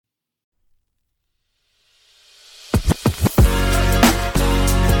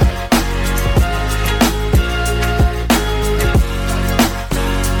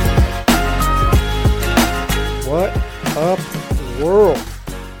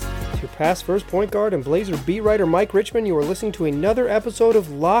your past first point guard and Blazer beat writer Mike Richmond. You are listening to another episode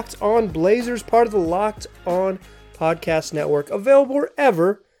of Locked On Blazers, part of the Locked On Podcast Network, available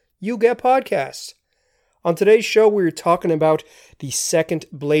wherever you get podcasts. On today's show, we're talking about the second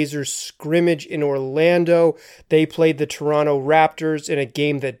Blazers scrimmage in Orlando. They played the Toronto Raptors in a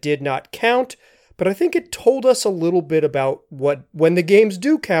game that did not count, but I think it told us a little bit about what, when the games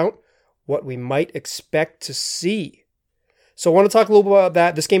do count, what we might expect to see. So I want to talk a little bit about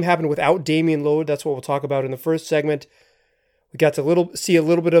that. This game happened without Damian Lillard. That's what we'll talk about in the first segment. We got to see a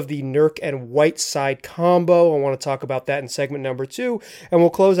little bit of the Nurk and Whiteside combo. I want to talk about that in segment number 2. And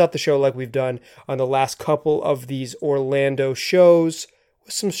we'll close out the show like we've done on the last couple of these Orlando shows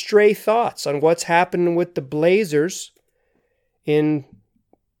with some stray thoughts on what's happening with the Blazers in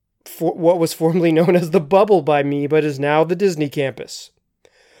what was formerly known as the Bubble by me, but is now the Disney campus.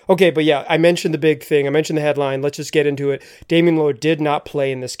 Okay, but yeah, I mentioned the big thing. I mentioned the headline. Let's just get into it. Damian Lillard did not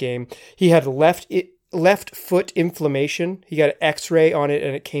play in this game. He had left foot inflammation. He got an x-ray on it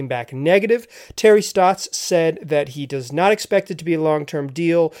and it came back negative. Terry Stotts said that he does not expect it to be a long-term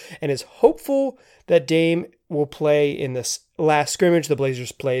deal and is hopeful that Dame will play in this last scrimmage. The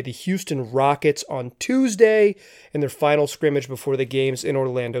Blazers play the Houston Rockets on Tuesday in their final scrimmage before the games in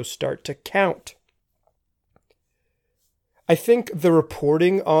Orlando start to count. I think the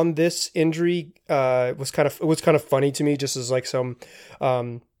reporting on this injury was kind of funny to me, just as like some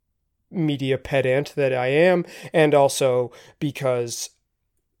media pedant that I am, and also because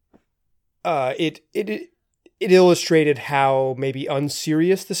it illustrated how maybe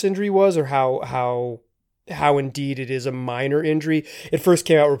unserious this injury was, or how indeed it is a minor injury. It first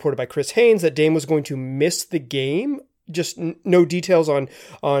came out reported by Chris Haynes that Dame was going to miss the game. Just no details on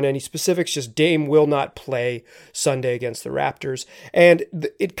any specifics, just Dame will not play Sunday against the Raptors. And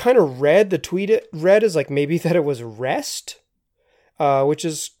it kind of the tweet it read as like maybe that it was rest, which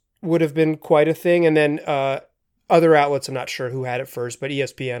would have been quite a thing. And then other outlets, I'm not sure who had it first, but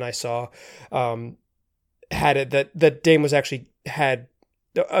ESPN I saw had it that Dame was actually had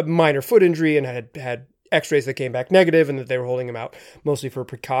a minor foot injury and had x-rays that came back negative, and that they were holding him out mostly for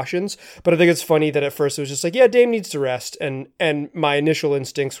precautions. But I think it's funny that at first it was just like, yeah, Dame needs to rest. And my initial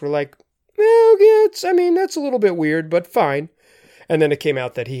instincts were like, well, yeah, that's a little bit weird, but fine. And then it came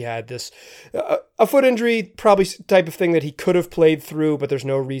out that he had this, a foot injury, probably type of thing that he could have played through, but there's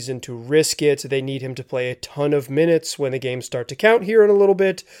no reason to risk it. They need him to play a ton of minutes when the games start to count here in a little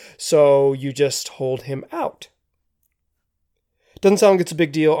bit. So you just hold him out. Doesn't sound like it's a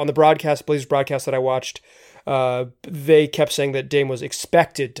big deal. On the broadcast, Blazers broadcast that I watched, they kept saying that Dame was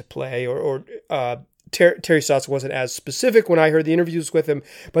expected to play, or Terry Stotts wasn't as specific when I heard the interviews with him,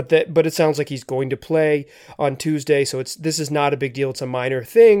 but it sounds like he's going to play on Tuesday. So this is not a big deal. It's a minor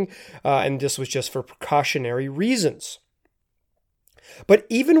thing, and this was just for precautionary reasons. But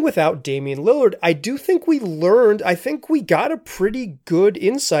even without Damian Lillard, I do think we got a pretty good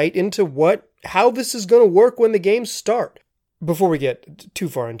insight into how this is going to work when the games start. Before we get too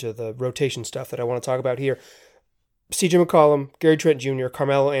far into the rotation stuff that I want to talk about here, CJ McCollum, Gary Trent Jr.,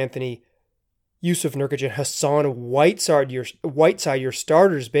 Carmelo Anthony, Yusuf Nurkic, and Hassan Whiteside, your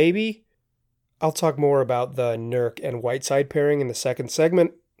starters, baby. I'll talk more about the Nurk and Whiteside pairing in the second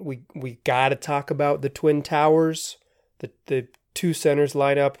segment. We got to talk about the Twin Towers, the two centers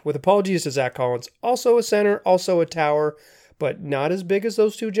lineup, with apologies to Zach Collins, also a center, also a tower, but not as big as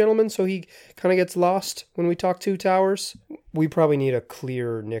those two gentlemen, so he kind of gets lost when we talk two towers. We probably need a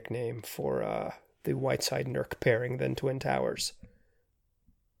clearer nickname for the Whiteside-Nurk pairing than Twin Towers.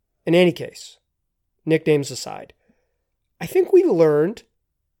 In any case, nicknames aside, I think we learned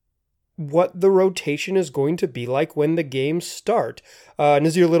what the rotation is going to be like when the games start.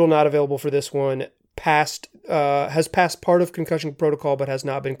 Nazir Little not available for this one. Has passed part of concussion protocol, but has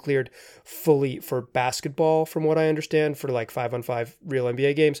not been cleared fully for basketball, from what I understand, for like 5-on-5 real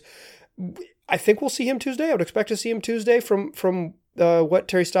NBA games. I think we'll see him Tuesday. I would expect to see him Tuesday from what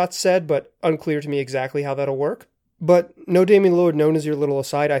Terry Stotts said, but unclear to me exactly how that'll work. But no Damian Lillard, no Nazir Little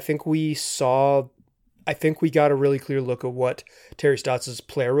aside, I think we got a really clear look at what Terry Stotts'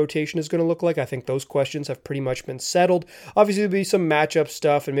 player rotation is going to look like. I think those questions have pretty much been settled. Obviously, there'll be some matchup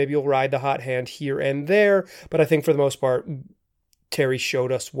stuff, and maybe you'll ride the hot hand here and there, but I think for the most part, Terry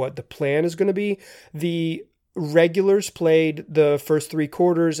showed us what the plan is going to be. The regulars played the first 3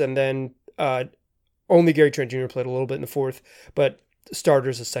 quarters, and then only Gary Trent Jr. played a little bit in the fourth, but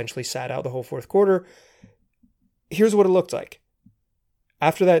starters essentially sat out the whole fourth quarter. Here's what it looked like.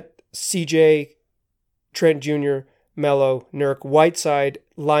 After that, CJ, Trent Jr., Melo, Nurk, Whiteside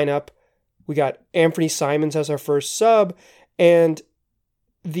lineup, we got Anthony Simons as our first sub, and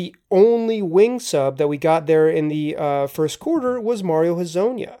the only wing sub that we got there in the first quarter was Mario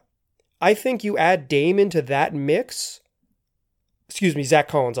Hezonja. I think you add Dame into that mix. Excuse me, Zach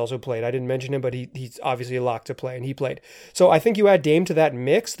Collins also played. I didn't mention him, but he's obviously a lock to play, and he played. So I think you add Dame to that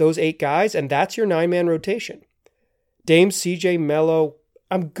mix, those 8 guys, and that's your 9-man rotation. Dame, CJ, Melo.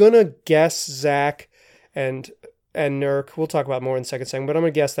 I'm going to guess Zach and Nurk. We'll talk about more in the second segment, but I'm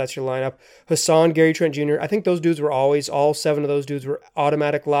going to guess that's your lineup. Hassan, Gary Trent Jr. I think those dudes were always, all 7 of those dudes were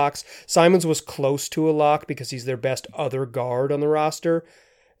automatic locks. Simons was close to a lock because he's their best other guard on the roster.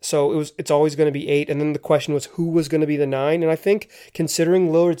 So it's always going to be 8. And then the question was who was going to be the 9. And I think considering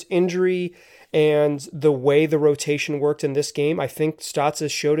Lillard's injury and the way the rotation worked in this game, I think Stotts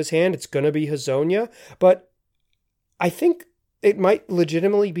has showed his hand. It's going to be Hezonja. But I think it might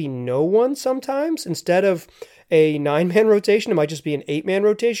legitimately be no one sometimes. Instead of a 9-man rotation, it might just be an 8-man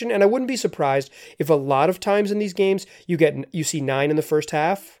rotation. And I wouldn't be surprised if a lot of times in these games you see 9 in the first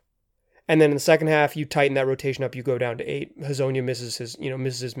half. And then in the second half, you tighten that rotation up. You go down to 8. Hezonja misses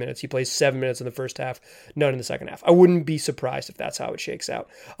his minutes. He plays 7 minutes in the first half, none in the second half. I wouldn't be surprised if that's how it shakes out.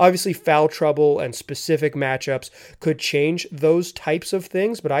 Obviously, foul trouble and specific matchups could change those types of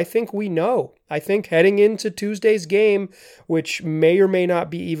things, but I think we know. I think heading into Tuesday's game, which may or may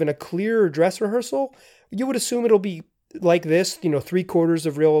not be even a clear dress rehearsal, you would assume it'll be like this.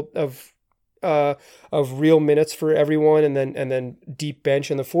 3/4 of real minutes for everyone, and then deep bench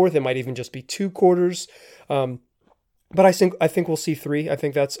in the fourth. It might even just be 2/4. But I think we'll see 3. I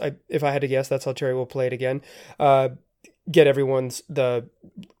think if I had to guess, that's how Terry will play it again. Get everyone's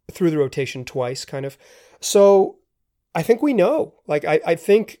through the rotation twice, kind of. So I think we know. Like I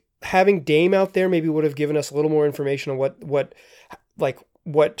think having Dame out there maybe would have given us a little more information on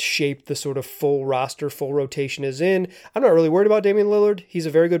what shape the sort of full roster, full rotation is in. I'm not really worried about Damian Lillard. He's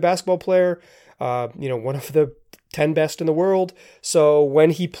a very good basketball player, one of the 10 best in the world. So when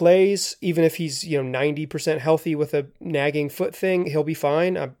he plays, even if he's 90% healthy with a nagging foot thing, he'll be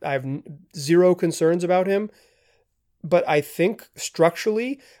fine. I have 0 concerns about him. But I think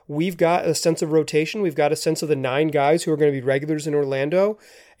structurally, we've got a sense of rotation. We've got a sense of the 9 guys who are going to be regulars in Orlando.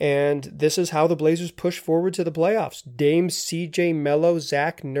 And this is how the Blazers push forward to the playoffs. Dame, CJ, Melo,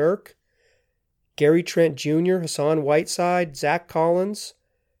 Zach, Nurk, Gary Trent Jr., Hassan Whiteside, Zach Collins,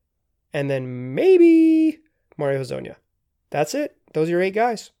 and then maybe Mario Hezonja. That's it. Those are your 8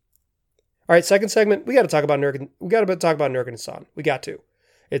 guys. All right, second segment. We got to talk about Nurk. We got to talk about Nurk and Hassan. We got to.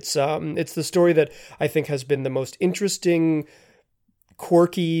 It's the story that I think has been the most interesting,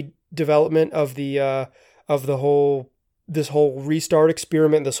 quirky development of this whole restart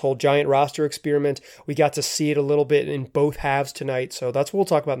experiment, this whole giant roster experiment. We got to see it a little bit in both halves tonight, so that's what we'll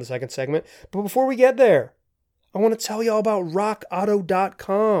talk about in the second segment. But before we get there, I want to tell you all about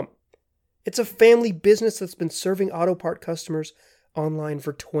RockAuto.com. It's a family business that's been serving auto part customers online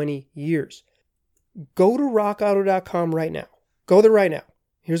for 20 years. Go to RockAuto.com right now. Go there right now.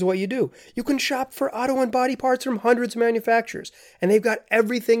 Here's what you do. You can shop for auto and body parts from hundreds of manufacturers, and they've got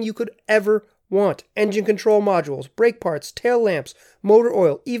everything you could ever want. Engine control modules, brake parts, tail lamps, motor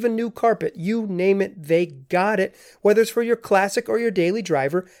oil, even new carpet. You name it, they got it. Whether it's for your classic or your daily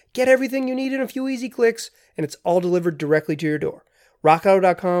driver, get everything you need in a few easy clicks, and it's all delivered directly to your door.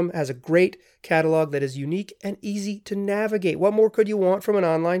 RockAuto.com has a great catalog that is unique and easy to navigate. What more could you want from an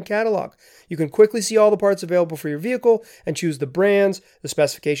online catalog? You can quickly see all the parts available for your vehicle and choose the brands, the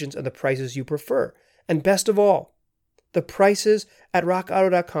specifications, and the prices you prefer. And best of all, the prices at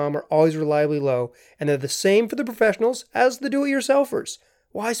RockAuto.com are always reliably low, and they're the same for the professionals as the do-it-yourselfers.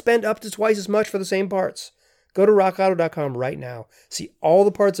 Why spend up to twice as much for the same parts? Go to RockAuto.com right now. See all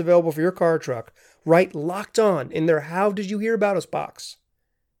the parts available for your car or truck. Write Locked On in their How Did You Hear About Us box.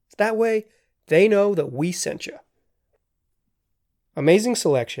 That way, they know that we sent you. Amazing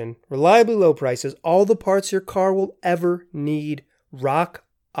selection, reliably low prices, all the parts your car will ever need.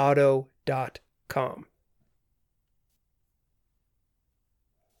 RockAuto.com.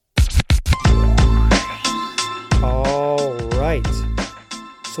 All right.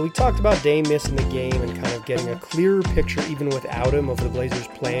 So we talked about Dame missing the game and kind of getting a clearer picture, even without him, of the Blazers'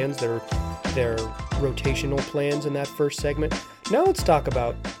 plans, their rotational plans in that first segment. Now let's talk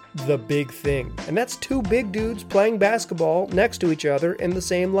about the big thing, and that's 2 big dudes playing basketball next to each other in the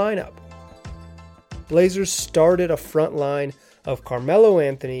same lineup. Blazers started a front line of Carmelo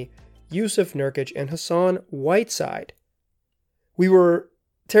Anthony, Jusuf Nurkic, and Hassan Whiteside.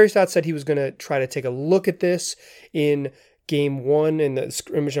 Terry Stotts said he was going to try to take a look at this in Game 1 in the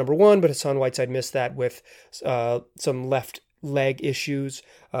scrimmage number 1, but Hassan Whiteside missed that with some left leg issues,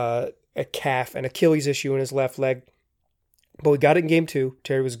 a calf and Achilles issue in his left leg. But we got it in Game 2.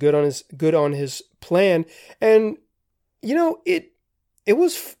 Terry was good on his plan, and it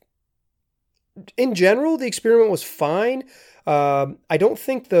was in general the experiment was fine. I don't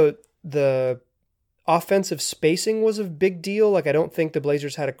think the the offensive spacing was a big deal. Like, I don't think the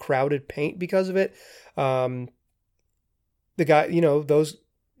Blazers had a crowded paint because of it. The guy, those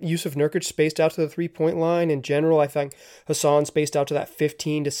Jusuf Nurkic spaced out to the 3-point line. In general, I think Hassan spaced out to that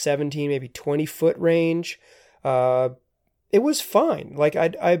 15 to 17, maybe 20 foot range. It was fine. Like,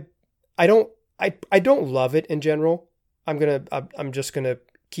 I don't love it in general. I'm just gonna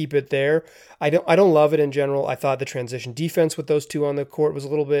keep it there. I don't love it in general. I thought the transition defense with those two on the court was a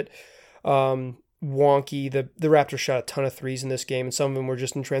little bit wonky. The Raptors shot a ton of threes in this game, and some of them were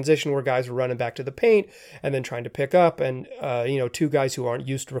just in transition where guys were running back to the paint and then trying to pick up. And, two guys who aren't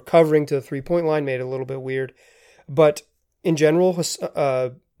used to recovering to the 3-point line made it a little bit weird. But in general,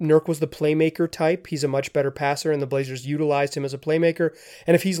 Nurk was the playmaker type. He's a much better passer, and the Blazers utilized him as a playmaker.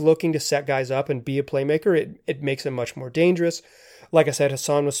 And if he's looking to set guys up and be a playmaker, it makes him much more dangerous. Like I said,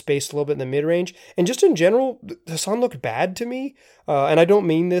 Hassan was spaced a little bit in the mid-range. And just in general, Hassan looked bad to me. And I don't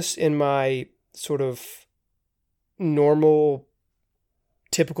mean this in my sort of normal,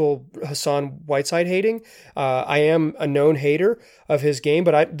 typical Hassan Whiteside hating. I am a known hater of his game,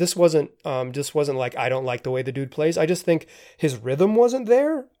 but this wasn't like I don't like the way the dude plays. I just think his rhythm wasn't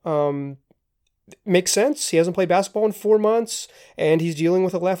there. Makes sense. He hasn't played basketball in 4 months, and he's dealing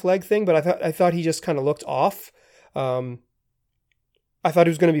with a left leg thing. But I thought he just kind of looked off. I thought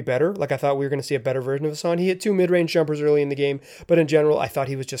he was going to be better. Like, I thought we were going to see a better version of Hassan. He hit 2 mid-range jumpers early in the game, but in general, I thought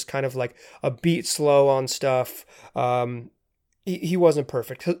he was just kind of like a beat slow on stuff. He wasn't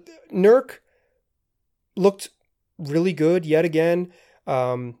perfect. Nurk looked really good yet again.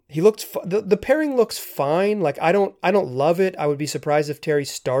 He looked the pairing looks fine. Like, I don't love it. I would be surprised if Terry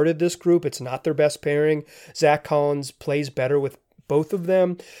started this group. It's not their best pairing. Zach Collins plays better with both of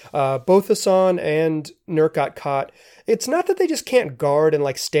them. Both Hassan and Nurk got caught. It's not that they just can't guard and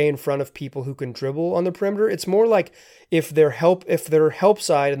like stay in front of people who can dribble on the perimeter. It's more like if they're help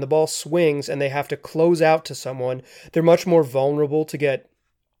side and the ball swings and they have to close out to someone, they're much more vulnerable to get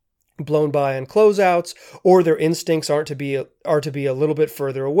blown by on closeouts, or their instincts are to be a little bit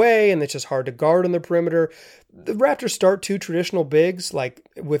further away, and it's just hard to guard on the perimeter. The Raptors start 2 traditional bigs, like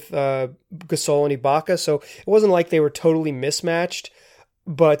with Gasol and Ibaka, so it wasn't like they were totally mismatched,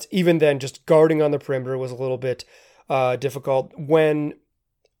 but even then, just guarding on the perimeter was a little bit difficult.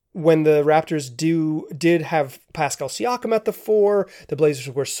 When the Raptors did have Pascal Siakam at the 4, the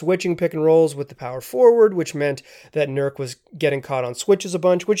Blazers were switching pick and rolls with the power forward, which meant that Nurk was getting caught on switches a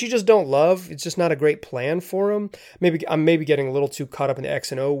bunch, which you just don't love. It's just not a great plan for him. I'm getting a little too caught up in the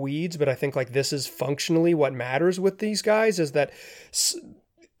X and O weeds, but I think like this is functionally what matters with these guys, is that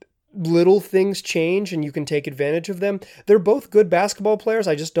little things change and you can take advantage of them. They're both good basketball players.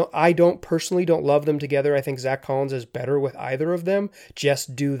 I don't personally love them together. I think Zach Collins is better with either of them.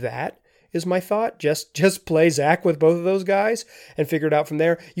 Just do that is my thought. Just play Zach with both of those guys and figure it out from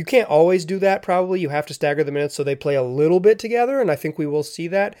there. You can't always do that. Probably you have to stagger the minutes so they play a little bit together. And I think we will see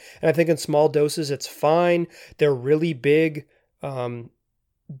that. And I think in small doses, it's fine. They're really big.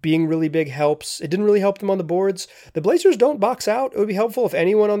 Being really big helps. It didn't really help them on the boards. The Blazers don't box out. It would be helpful if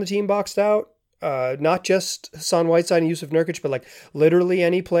anyone on the team boxed out. Not just Hassan Whiteside and Jusuf Nurkic, but like literally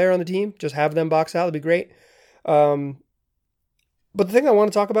any player on the team. Just have them box out. It'd be great. But the thing I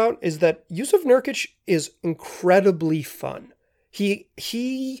want to talk about is that Jusuf Nurkic is incredibly fun.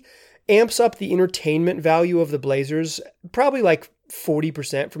 He amps up the entertainment value of the Blazers probably like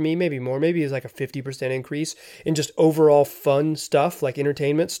 40% for me, maybe more. Maybe it's like a 50% increase in just overall fun stuff, like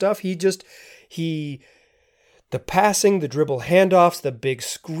entertainment stuff. The passing, the dribble handoffs, the big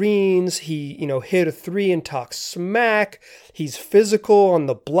screens. He, hit a 3 and talks smack. He's physical on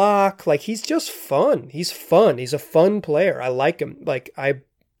the block. Like, he's just fun. He's fun. He's a fun player. I like him. Like, I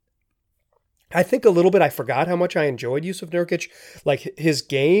think a little bit I forgot how much I enjoyed Jusuf Nurkic, like his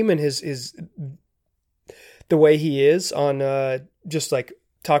game and his the way he is on just like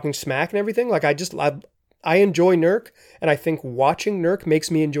talking smack and everything. Like, I enjoy Nurk, and I think watching Nurk makes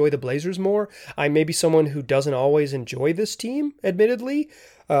me enjoy the Blazers more. I may be someone who doesn't always enjoy this team, admittedly.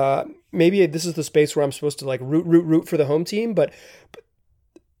 Maybe this is the space where I'm supposed to like root for the home team, but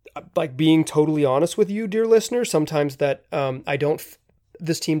like being totally honest with you, dear listener, sometimes that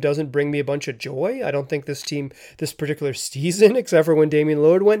this team doesn't bring me a bunch of joy. I don't think this team, this particular season, except for when Damian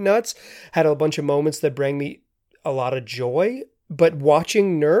Lillard went nuts, had a bunch of moments that bring me a lot of joy. But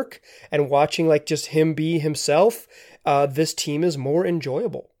watching Nurk and watching like just him be himself, this team is more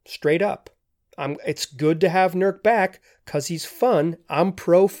enjoyable, straight up. It's good to have Nurk back because he's fun. I'm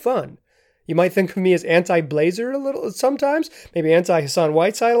pro fun. You might think of me as anti-Blazer a little sometimes, maybe anti-Hassan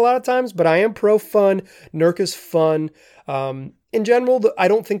Whiteside a lot of times, but I am pro fun. Nurk is fun. In general, I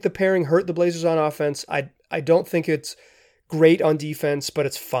don't think the pairing hurt the Blazers on offense. I don't think it's great on defense, but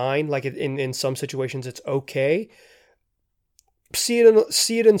it's fine. Like in some situations, it's okay. See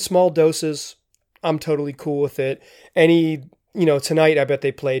it in small doses. I'm totally cool with it. Tonight I bet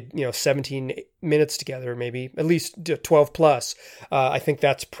they played 17 minutes together, maybe at least 12 plus. I think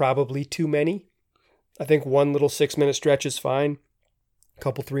that's probably too many. I think one little 6-minute stretch is fine. A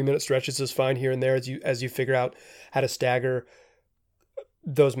couple 3-minute stretches is fine here and there as you figure out how to stagger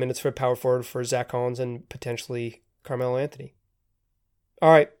those minutes for power forward for Zach Collins and potentially Carmelo Anthony.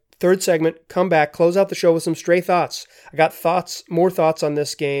 All right, third segment, come back, close out the show with some stray thoughts. I got more thoughts on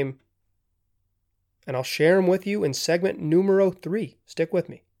this game, and I'll share them with you in segment numero 3. Stick with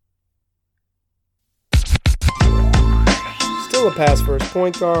me. Still a pass first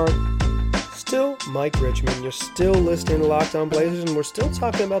point guard. Still Mike Richmond. You're still listening to Locked On Blazers, and we're still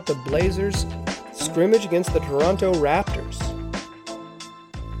talking about the Blazers scrimmage against the Toronto Raptors.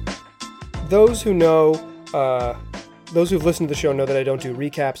 Those who've listened to the show know that I don't do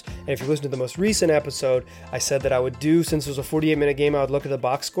recaps, and if you listen to the most recent episode, I said that I would do, since it was a 48-minute game, I would look at the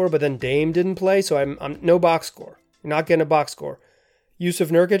box score, but then Dame didn't play, so I'm no box score. You're not getting a box score. Jusuf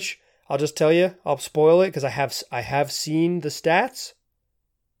Nurkic, I'll just tell you, I'll spoil it because I have seen the stats,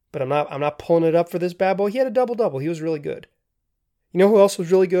 but I'm not pulling it up for this bad boy. He had a double-double. He was really good. You know who else was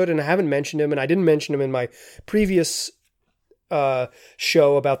really good, and I haven't mentioned him, and I didn't mention him in my previous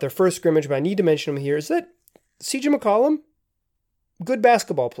show about their first scrimmage, but I need to mention him here, is that CJ McCollum, good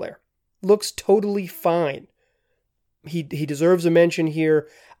basketball player, looks totally fine. He deserves a mention here.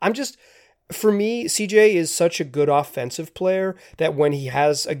 For me, CJ is such a good offensive player that when he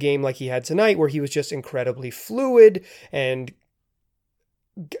has a game like he had tonight, where he was just incredibly fluid and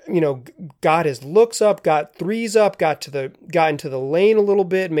got his looks up, got threes up, got into the lane a little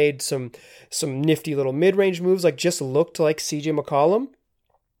bit, made some nifty little mid-range moves, like just looked like CJ McCollum.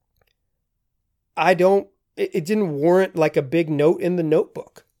 It didn't warrant like a big note in the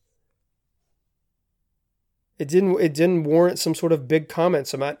notebook. It didn't warrant some sort of big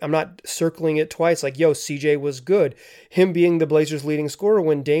comments. I'm not circling it twice like, yo, CJ was good. Him being the Blazers' leading scorer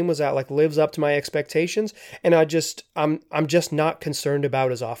when Dame was out, like, lives up to my expectations, and I'm just not concerned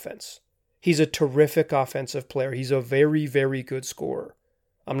about his offense. He's a terrific offensive player. He's a very, very good scorer.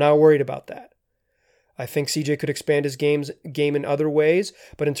 I'm not worried about that. I think CJ could expand his game in other ways,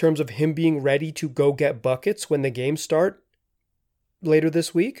 but in terms of him being ready to go get buckets when the games start later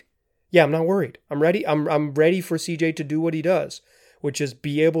this week, yeah, I'm not worried. I'm ready. I'm ready for CJ to do what he does, which is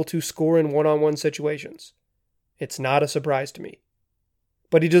be able to score in one-on-one situations. It's not a surprise to me.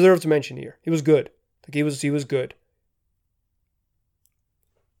 But he deserves a mention here. He was good. Like he was good.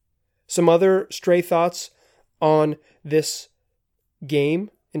 Some other stray thoughts on this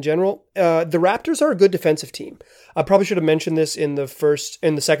game in general. The Raptors are a good defensive team. I probably should have mentioned this in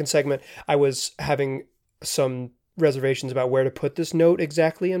the second segment. I was having some reservations about where to put this note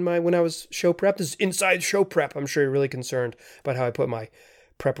exactly when I was show prep. This is inside show prep. I'm sure you're really concerned about how I put my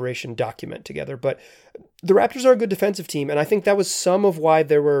preparation document together. But the Raptors are a good defensive team, and I think that was some of why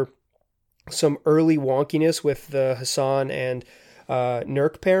there were some early wonkiness with the Hassan and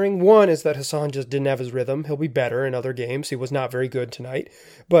Nurk pairing. One is that Hassan just didn't have his rhythm. He'll be better in other games. He was not very good tonight.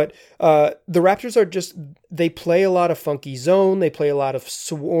 But the Raptors they play a lot of funky zone. They play a lot of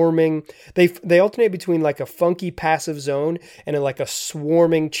swarming. They alternate between like a funky passive zone and like a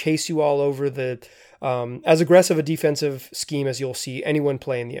swarming chase you all over the as aggressive a defensive scheme as you'll see anyone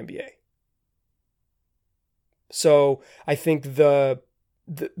play in the NBA. So I think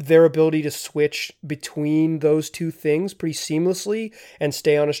their ability to switch between those two things pretty seamlessly and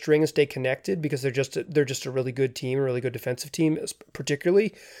stay on a string and stay connected, because they're just a really good team, a really good defensive team,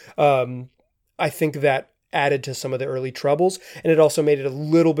 particularly. I think that added to some of the early troubles, and it also made it a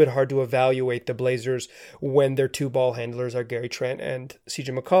little bit hard to evaluate the Blazers when their two ball handlers are Gary Trent and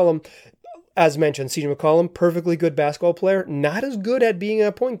CJ McCollum. As mentioned, CJ McCollum, perfectly good basketball player, not as good at being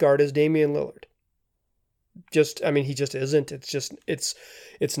a point guard as Damian Lillard. He just isn't.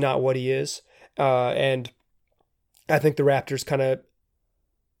 It's not what he is. And I think the Raptors kind of,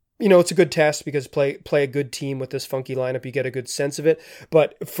 it's a good test because play a good team with this funky lineup. You get a good sense of it.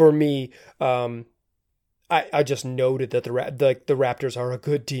 But for me, I just noted that the Raptors are a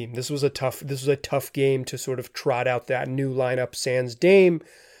good team. This was a tough game to sort of trot out that new lineup sans Dame.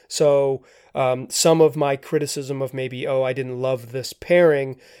 So some of my criticism of maybe, I didn't love this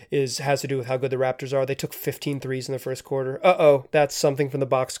pairing has to do with how good the Raptors are. They took 15 threes in the first quarter. That's something from the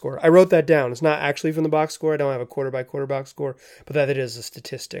box score. I wrote that down. It's not actually from the box score. I don't have a quarter-by-quarter box score, but that it is a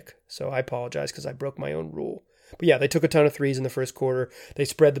statistic. So I apologize because I broke my own rule. But yeah, they took a ton of threes in the first quarter. They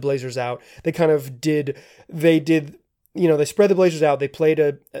spread the Blazers out. They spread the Blazers out. They played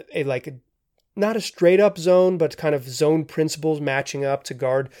a not a straight up zone, but kind of zone principles matching up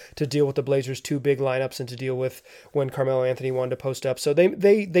to deal with the Blazers' two big lineups and to deal with when Carmelo Anthony wanted to post up. So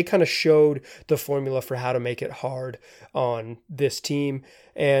they kind of showed the formula for how to make it hard on this team.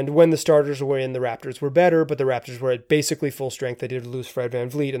 And when the starters were in, the Raptors were better, but the Raptors were at basically full strength. They did lose Fred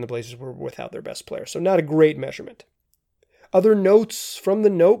VanVleet, and the Blazers were without their best player. So not a great measurement. Other notes from the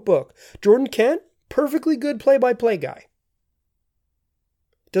notebook. Jordan Kent, perfectly good play-by-play guy.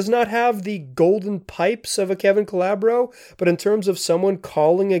 Does not have the golden pipes of a Kevin Calabro, but in terms of someone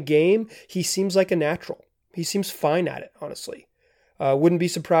calling a game, he seems like a natural. He seems fine at it, honestly. Wouldn't be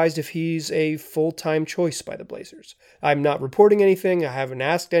surprised if he's a full-time choice by the Blazers. I'm not reporting anything. I haven't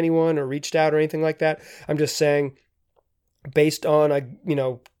asked anyone or reached out or anything like that. I'm just saying, based on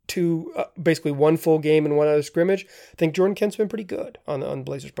basically one full game and one other scrimmage, I think Jordan Kent's been pretty good on the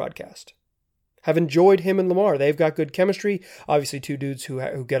Blazers broadcast. Have enjoyed him and Lamar. They've got good chemistry. Obviously, two dudes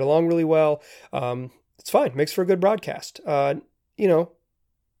who get along really well. It's fine. Makes for a good broadcast.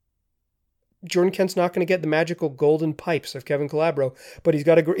 Jordan Kent's not going to get the magical golden pipes of Kevin Calabro, but he's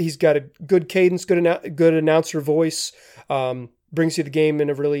got a good cadence, good announcer voice. Brings you the game in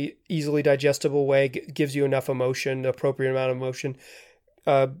a really easily digestible way. Gives you enough emotion, the appropriate amount of emotion.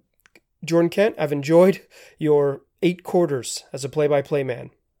 Jordan Kent, I've enjoyed your 8 quarters as a play-by-play man.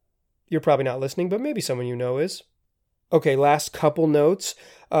 You're probably not listening, but maybe someone you know is. Okay, last couple notes.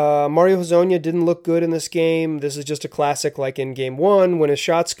 Mario Hezonja didn't look good in this game. This is just a classic like in game 1. When his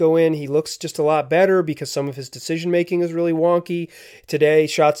shots go in, he looks just a lot better because some of his decision-making is really wonky. Today,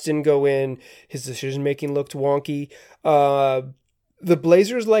 shots didn't go in. His decision-making looked wonky. The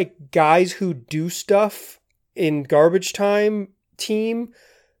Blazers like guys who do stuff in garbage time team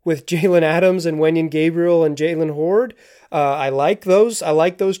with Jalen Adams and Wenyen Gabriel and Jalen Horde. I like those. I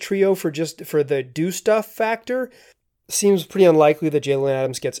like those trio for the do stuff factor. Seems pretty unlikely that Jalen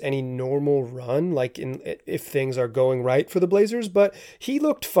Adams gets any normal run, if things are going right for the Blazers, but he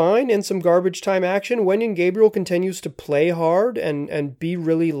looked fine in some garbage time action. Wenyen Gabriel continues to play hard and be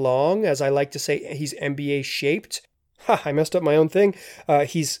really long. As I like to say, he's NBA shaped. I messed up my own thing.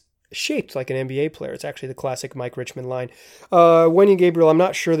 He's shaped like an NBA player. It's actually the classic Mike Richmond line. Wenyen Gabriel, I'm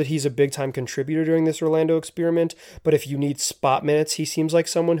not sure that he's a big-time contributor during this Orlando experiment, but if you need spot minutes, he seems like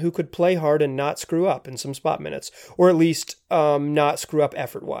someone who could play hard and not screw up in some spot minutes, or at least not screw up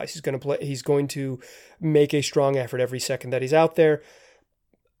effort-wise. He's going to make a strong effort every second that he's out there.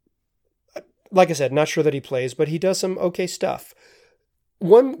 Like I said, not sure that he plays, but he does some okay stuff.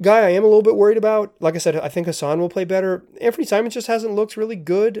 One guy I am a little bit worried about, like I said, I think Hassan will play better. Anthony Simons just hasn't looked really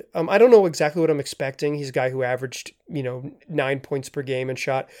good. I don't know exactly what I'm expecting. He's a guy who averaged, 9 points per game and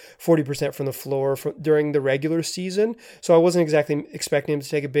shot 40% from the floor during the regular season. So I wasn't exactly expecting him to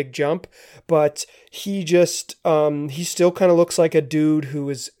take a big jump, but he just, he still kind of looks like a dude who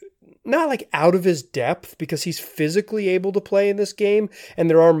is not like out of his depth because he's physically able to play in this game. And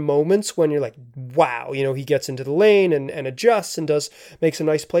there are moments when you're like, wow, he gets into the lane and adjusts and makes some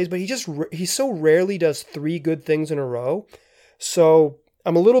nice plays, but he so rarely does 3 good things in a row. So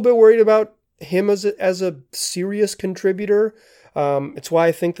I'm a little bit worried about him as a serious contributor. It's why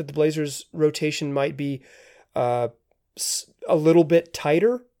I think that the Blazers rotation might be a little bit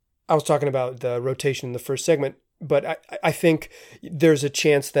tighter. I was talking about the rotation in the first segment. But I think there's a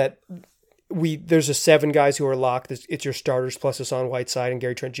chance that there's 7 guys who are locked. It's your starters plus Hassan Whiteside and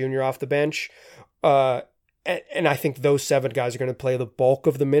Gary Trent Jr. off the bench. And I think those 7 guys are going to play the bulk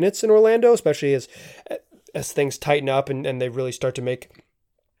of the minutes in Orlando, especially as things tighten up and they really start to make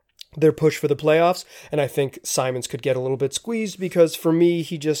their push for the playoffs. And I think Simons could get a little bit squeezed because for me,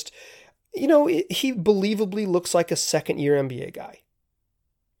 he just, he believably looks like a second-year NBA guy.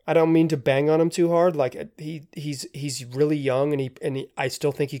 I don't mean to bang on him too hard. Like he's really young and I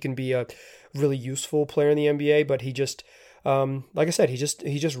still think he can be a really useful player in the NBA, but he just, like I said, he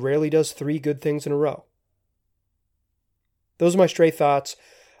just rarely does 3 good things in a row. Those are my stray thoughts.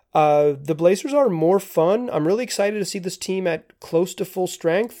 The Blazers are more fun. I'm really excited to see this team at close to full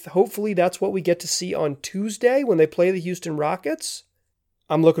strength. Hopefully that's what we get to see on Tuesday when they play the Houston Rockets.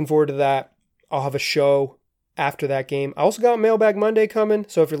 I'm looking forward to that. I'll have a show after that game. I also got Mailbag Monday coming,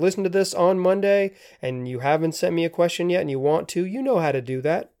 so if you're listening to this on Monday and you haven't sent me a question yet and you want to, you know how to do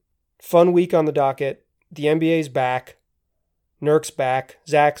that. Fun week on the docket. The NBA's back. Nurk's back.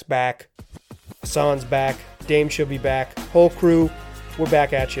 Zach's back. Hassan's back. Dame should be back. Whole crew, we're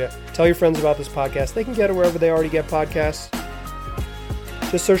back at you. Tell your friends about this podcast. They can get it wherever they already get podcasts.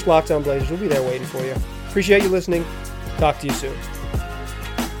 Just search Locked On Blazers. We'll be there waiting for you. Appreciate you listening. Talk to you soon.